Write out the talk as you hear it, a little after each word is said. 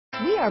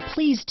We are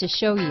pleased to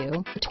show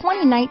you the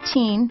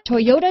 2019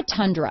 Toyota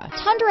Tundra.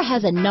 Tundra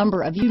has a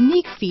number of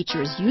unique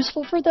features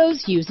useful for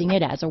those using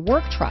it as a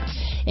work truck,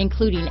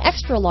 including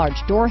extra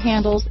large door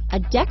handles, a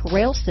deck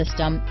rail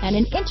system, and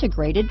an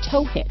integrated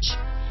tow hitch.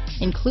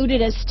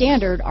 Included as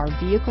standard are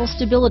vehicle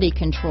stability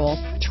control,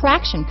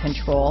 traction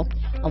control,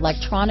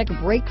 electronic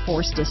brake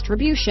force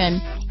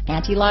distribution,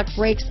 anti-lock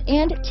brakes,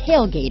 and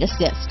tailgate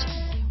assist.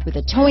 With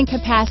a towing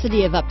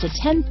capacity of up to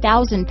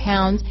 10,000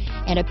 pounds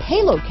and a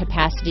payload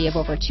capacity of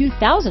over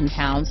 2,000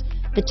 pounds,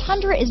 the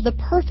Tundra is the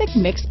perfect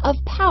mix of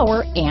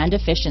power and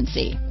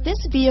efficiency. This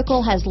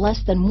vehicle has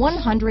less than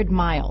 100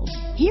 miles.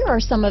 Here are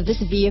some of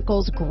this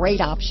vehicle's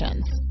great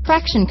options: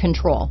 traction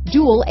control,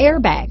 dual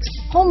airbags,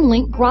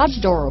 HomeLink garage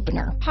door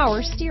opener,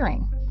 power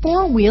steering,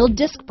 four-wheel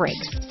disc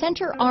brakes,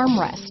 center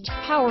armrest,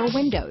 power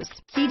windows,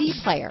 CD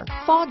player,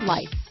 fog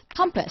lights,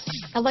 compass,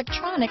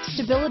 electronic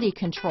stability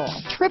control,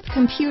 trip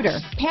computer,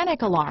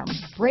 panic alarm,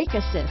 brake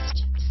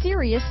assist,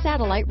 Sirius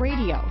satellite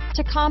radio,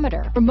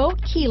 tachometer, remote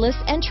keyless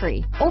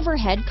entry,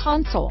 overhead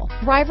console,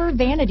 driver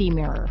vanity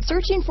mirror.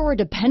 Searching for a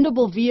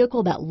dependable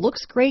vehicle that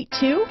looks great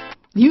too?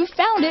 You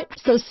found it,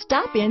 so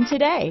stop in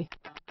today.